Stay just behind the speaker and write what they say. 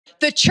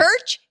The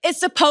church is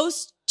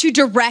supposed to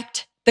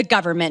direct the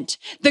government.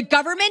 The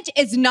government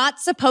is not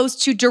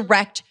supposed to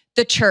direct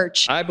the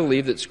church. I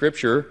believe that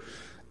Scripture,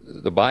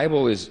 the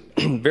Bible, is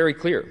very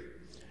clear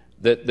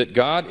that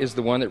God is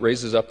the one that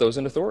raises up those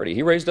in authority.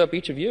 He raised up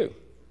each of you,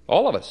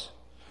 all of us.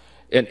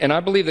 And I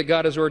believe that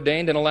God has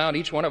ordained and allowed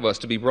each one of us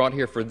to be brought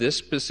here for this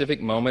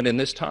specific moment in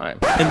this time.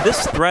 And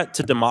this threat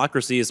to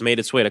democracy has made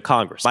its way to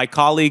Congress. My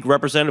colleague,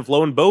 Representative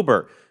Lauren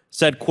Boebert,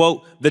 said,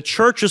 quote, "The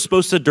church is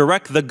supposed to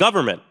direct the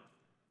government.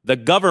 The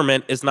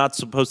government is not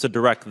supposed to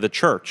direct the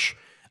church.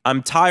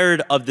 I'm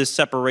tired of this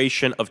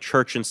separation of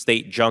church and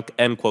state junk,"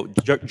 end quote.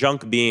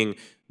 Junk being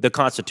the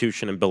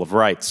Constitution and Bill of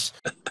Rights.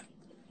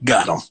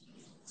 Got him.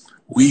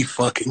 We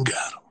fucking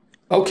got him.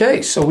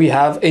 Okay, so we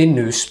have a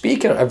new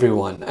speaker,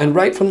 everyone. And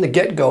right from the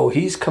get-go,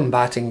 he's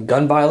combating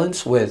gun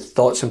violence with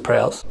thoughts and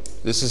prayers.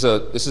 This is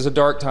a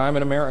dark time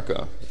in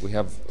America. We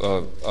have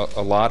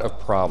a lot of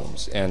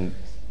problems, and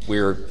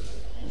we're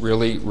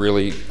really,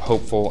 really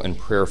hopeful and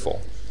prayerful.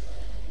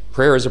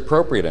 Prayer is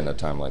appropriate in a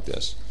time like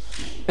this.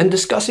 And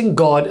discussing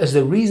God as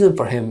the reason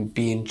for him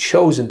being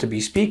chosen to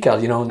be speaker,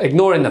 you know,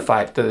 ignoring the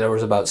fact that there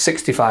was about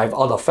 65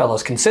 other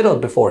fellows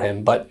considered before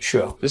him, but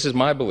sure. This is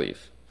my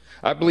belief.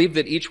 I believe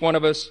that each one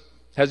of us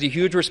has a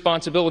huge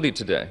responsibility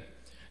today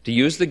to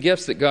use the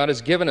gifts that God has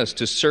given us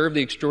to serve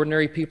the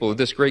extraordinary people of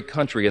this great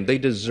country, and they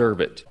deserve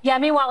it. Yeah,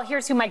 meanwhile,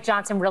 here's who Mike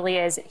Johnson really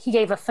is. He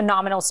gave a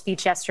phenomenal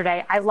speech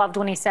yesterday. I loved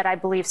when he said, "I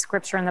believe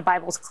Scripture and the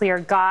Bible's clear.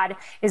 God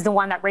is the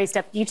one that raised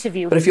up each of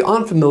you." But if you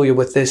aren't familiar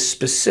with this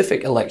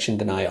specific election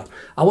denier,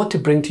 I want to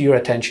bring to your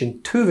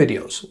attention two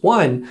videos.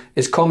 One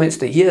is comments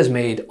that he has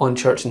made on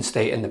church and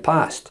state in the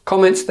past.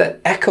 Comments that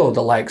echo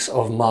the likes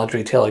of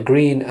Marjorie Taylor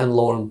Greene and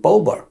Lauren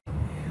Boebert.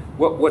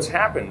 What's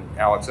happened,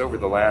 Alex, over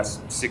the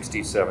last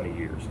 60, 70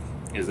 years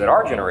is that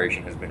our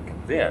generation has been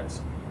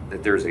convinced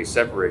that there's a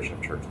separation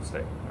of church and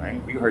state,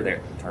 right? We heard that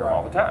term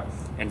all the time.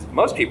 And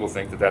most people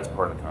think that that's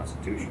part of the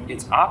Constitution.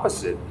 It's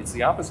opposite. It's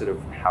the opposite of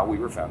how we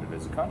were founded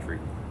as a country.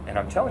 And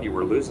I'm telling you,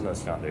 we're losing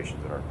those foundations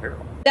at our peril.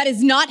 That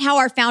is not how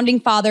our founding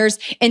fathers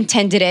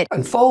intended it.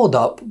 And followed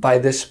up by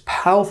this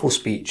powerful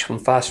speech from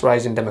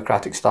fast-rising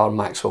Democratic star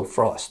Maxwell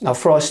Frost. Now,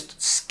 Frost's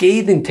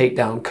scathing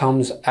takedown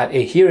comes at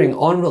a hearing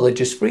on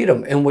religious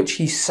freedom in which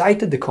he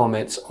cited the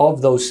comments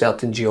of those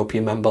certain GOP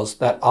members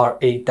that are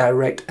a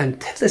direct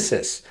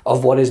antithesis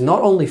of what is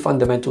not only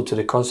fundamental to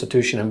the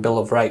Constitution and Bill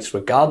of Rights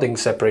regarding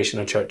separation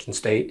of church and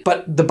state,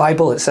 but the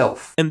Bible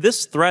itself. And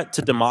this threat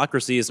to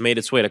democracy has made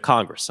its way to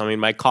Congress. I mean,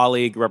 my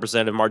colleague,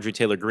 Representative Marjorie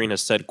Taylor Greene,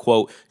 has said,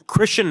 quote,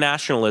 "Christian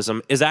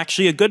nationalism is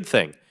actually a good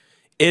thing.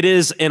 It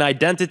is an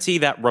identity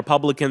that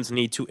Republicans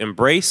need to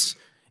embrace,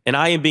 and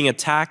I am being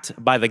attacked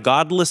by the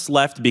godless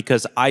left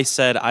because I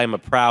said I am a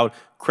proud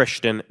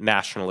Christian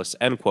nationalist,"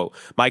 end quote.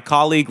 My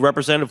colleague,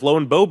 Representative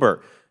Lauren Boebert,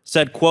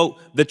 said, quote,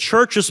 "The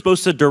church is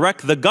supposed to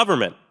direct the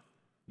government.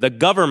 The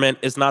government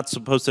is not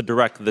supposed to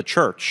direct the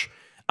church.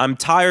 I'm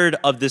tired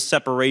of this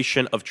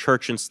separation of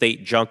church and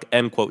state junk,"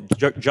 end quote.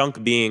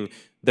 Junk being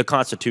the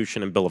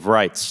Constitution and Bill of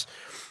Rights.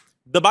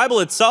 The Bible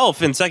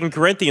itself in 2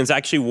 Corinthians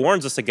actually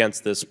warns us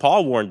against this.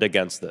 Paul warned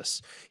against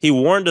this. He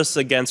warned us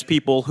against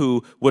people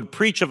who would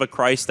preach of a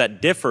Christ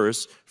that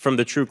differs from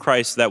the true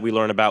Christ that we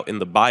learn about in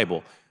the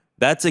Bible.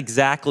 That's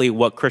exactly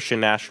what Christian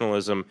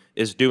nationalism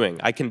is doing.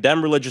 I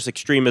condemn religious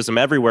extremism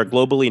everywhere,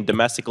 globally and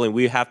domestically.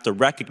 We have to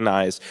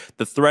recognize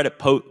the threat it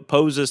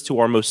poses to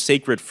our most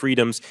sacred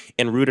freedoms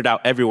and root it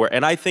out everywhere.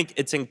 And I think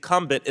it's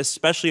incumbent,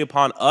 especially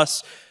upon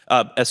us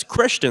as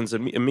Christians,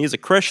 and me as a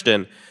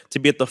Christian, to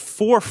be at the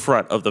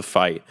forefront of the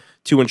fight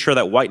to ensure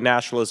that white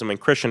nationalism and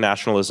Christian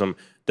nationalism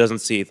doesn't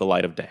see the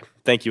light of day.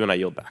 Thank you, and I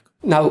yield back.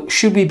 Now,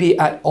 should we be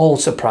at all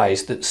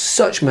surprised that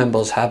such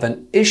members have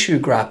an issue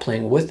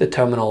grappling with the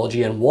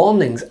terminology and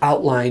warnings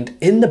outlined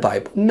in the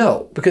Bible?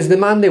 No, because the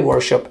man they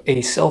worship,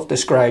 a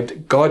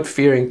self-described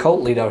God-fearing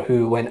cult leader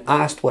who, when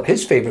asked what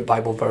his favorite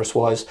Bible verse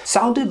was,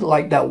 sounded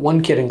like that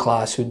one kid in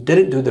class who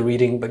didn't do the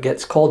reading but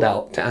gets called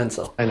out to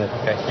answer.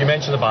 Okay. You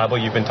mentioned the Bible.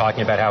 You've been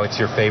talking about how it's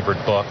your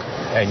favorite book,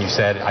 and you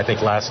said, I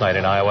think last night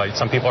in Iowa,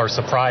 some people are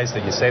surprised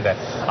that you say that.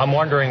 I'm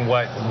wondering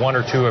what one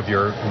or two of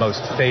your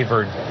most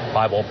favored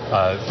Bible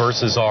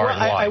verses are, and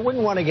why. I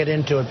wouldn't want to get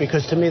into it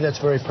because to me that's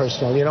very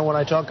personal. You know, when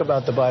I talk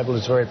about the Bible,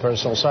 it's very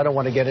personal, so I don't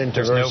want to get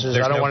into verses.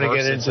 I don't want to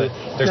get into...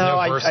 There's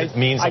no verse that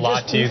means a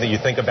lot to you that you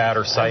think about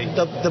or cite?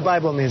 The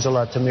Bible means a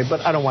lot to me,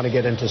 but I don't want to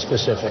get into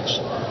specifics.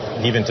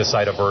 Even to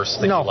cite a verse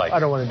that you like? No, I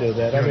don't want to do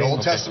that. You're an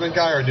Old Testament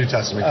guy or a New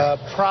Testament guy?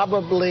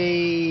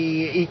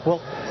 Probably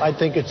equal. I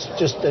think it's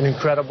just an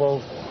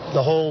incredible...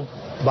 The whole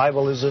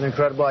Bible is an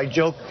incredible... I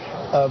joke...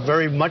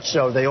 very much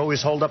so. They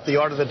always hold up the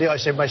Art of the Deal. I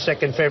say my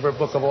second favorite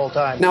book of all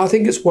time. Now, I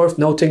think it's worth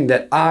noting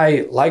that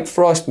I, like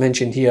Frost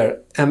mentioned here,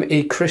 am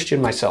a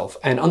Christian myself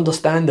and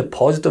understand the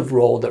positive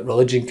role that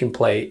religion can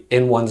play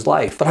in one's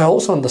life. But I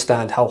also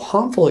understand how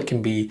harmful it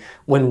can be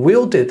when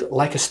wielded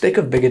like a stick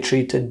of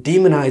bigotry to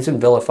demonize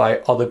and vilify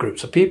other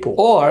groups of people.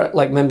 Or,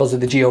 like members of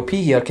the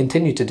GOP here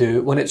continue to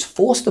do, when it's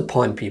forced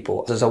upon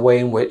people as a way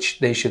in which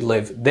they should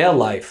live their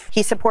life.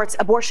 He supports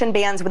abortion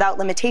bans without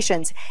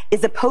limitations,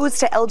 is opposed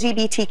to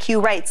LGBTQ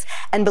rights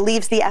and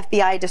believes the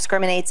FBI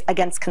discriminates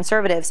against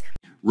conservatives.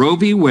 Roe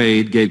v.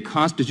 Wade gave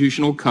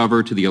constitutional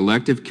cover to the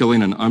elective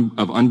killing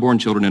of unborn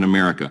children in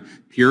America,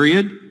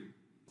 period.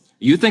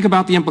 You think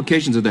about the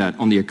implications of that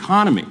on the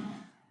economy.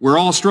 We're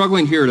all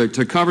struggling here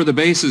to cover the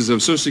bases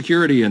of Social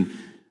Security and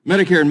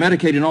Medicare and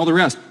Medicaid and all the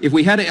rest. If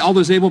we had all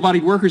those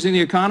able-bodied workers in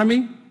the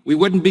economy, we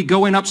wouldn't be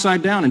going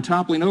upside down and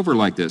toppling over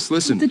like this.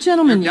 Listen, the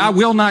gentleman, I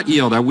will not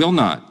yield. I will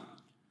not.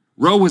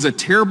 Roe was a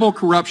terrible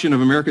corruption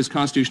of America's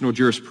constitutional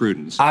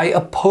jurisprudence. I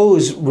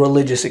oppose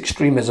religious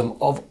extremism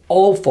of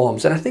all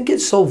forms, and I think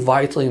it's so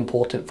vitally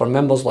important for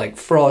members like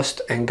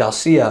Frost and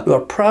Garcia, who are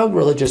proud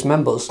religious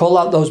members, call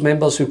out those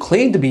members who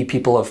claim to be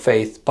people of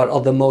faith, but are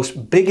the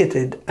most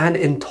bigoted and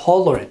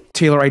intolerant.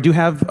 Taylor, I do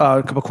have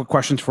a couple quick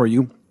questions for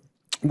you.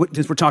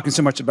 Since we're talking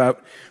so much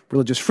about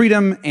religious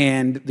freedom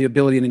and the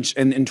ability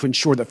and to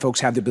ensure that folks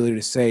have the ability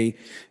to say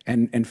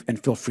and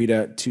feel free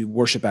to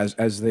worship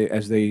as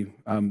they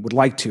would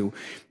like to,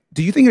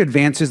 do you think it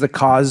advances the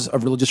cause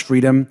of religious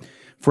freedom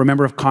for a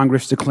member of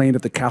Congress to claim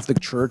that the Catholic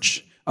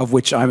Church, of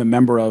which I'm a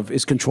member of,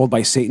 is controlled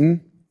by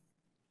Satan?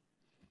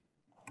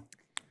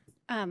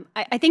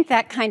 I think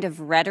that kind of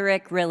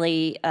rhetoric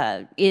really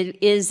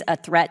is a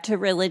threat to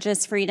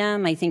religious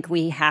freedom. I think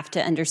we have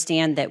to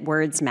understand that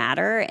words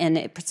matter, and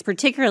it's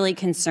particularly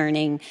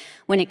concerning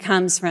when it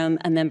comes from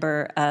a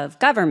member of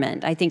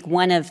government. I think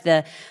one of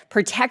the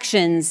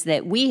protections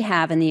that we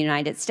have in the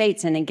United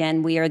States, and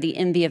again, we are the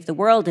envy of the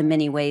world in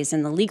many ways,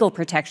 and the legal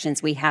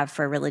protections we have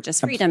for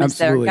religious freedom is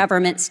that our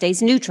government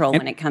stays neutral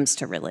when it comes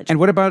to religion. And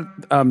what about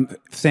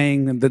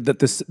saying that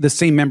the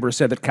same member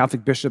said that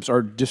Catholic bishops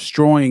are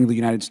destroying the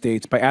United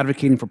States by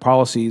advocating for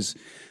policies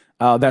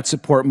that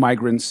support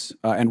migrants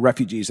and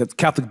refugees? That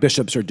Catholic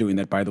bishops are doing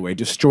that, by the way,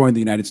 destroying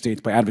the United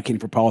States by advocating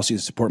for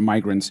policies that support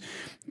migrants.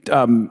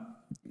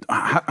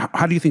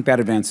 How do you think that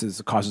advances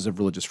the causes of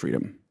religious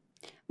freedom?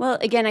 Well,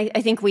 again,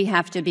 I think we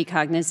have to be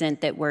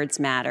cognizant that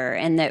words matter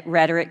and that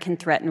rhetoric can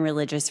threaten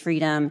religious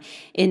freedom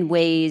in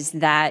ways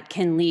that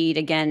can lead,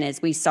 again, as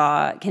we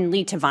saw, can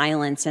lead to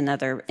violence in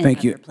other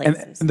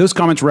places. And those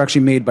comments were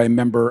actually made by a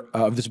member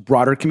of this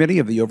broader committee,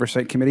 of the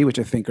Oversight Committee, which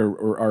I think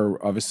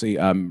are obviously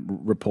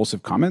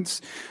repulsive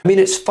comments. I mean,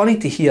 it's funny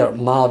to hear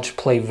Marge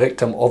play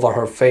victim over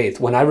her faith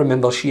when I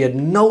remember she had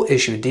no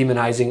issue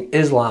demonizing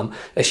Islam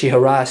as she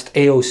harassed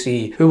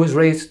AOC, who was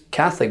raised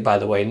Catholic, by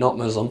the way, not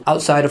Muslim,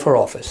 outside of her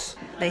office.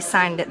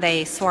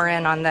 They swore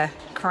in on the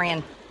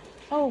Koran.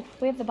 Oh,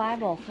 we have the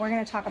Bible. We're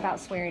going to talk about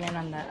swearing in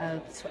on the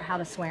oath, how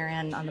to swear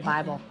in on the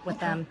Bible with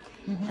them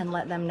and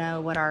let them know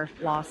what our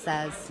law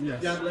says,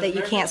 that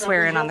you can't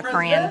swear in on the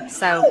Koran.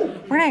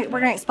 So we're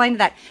going to explain to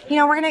that. You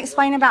know, we're going to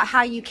explain about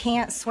how you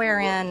can't swear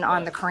in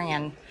on the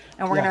Koran,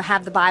 and we're going to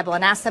have the Bible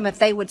and ask them if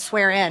they would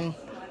swear in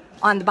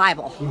on the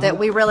Bible, that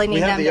we really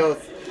need them. We have the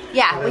oath.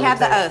 Yeah, we have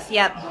the oath,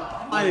 yep.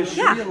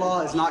 Sharia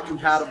law is not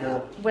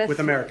compatible with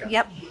America.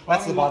 Yep.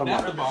 That's the bottom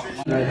line.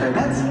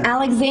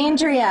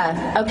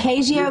 Alexandria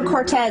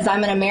Ocasio-Cortez,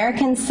 I'm an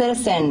American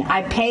citizen.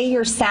 I pay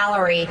your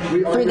salary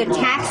through the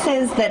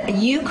taxes that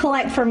you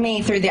collect from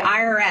me through the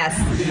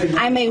IRS.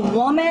 I'm a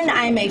woman,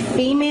 I'm a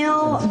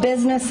female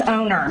business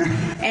owner,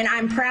 and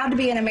I'm proud to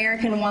be an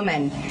American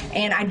woman.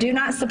 And I do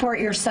not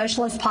support your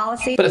socialist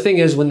policy. But the thing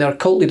is, when their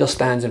cult leader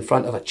stands in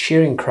front of a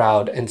cheering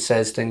crowd and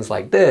says things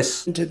like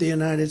this, to the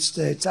United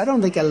States, I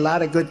don't think a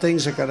lot of good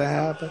things are going to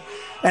happen.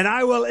 And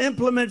I will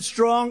implement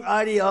strong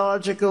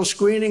ideological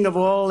screening of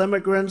all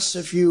immigrants.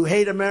 If you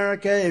hate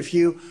America, if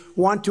you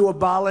want to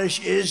abolish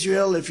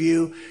Israel, if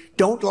you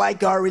don't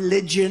like our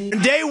religion.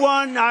 Day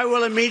one, I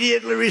will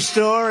immediately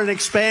restore and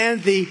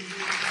expand the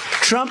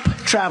Trump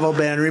travel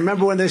ban.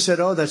 Remember when they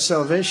said, oh, that's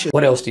so vicious?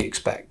 What else do you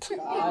expect?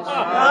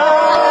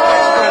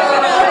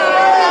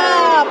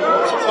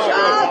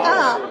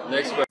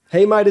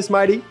 Hey Meidas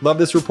Mighty, love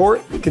this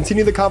report?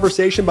 Continue the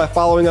conversation by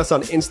following us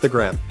on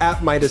Instagram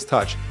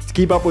 @MeidasTouch to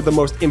keep up with the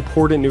most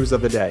important news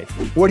of the day.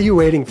 What are you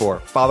waiting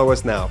for? Follow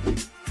us now.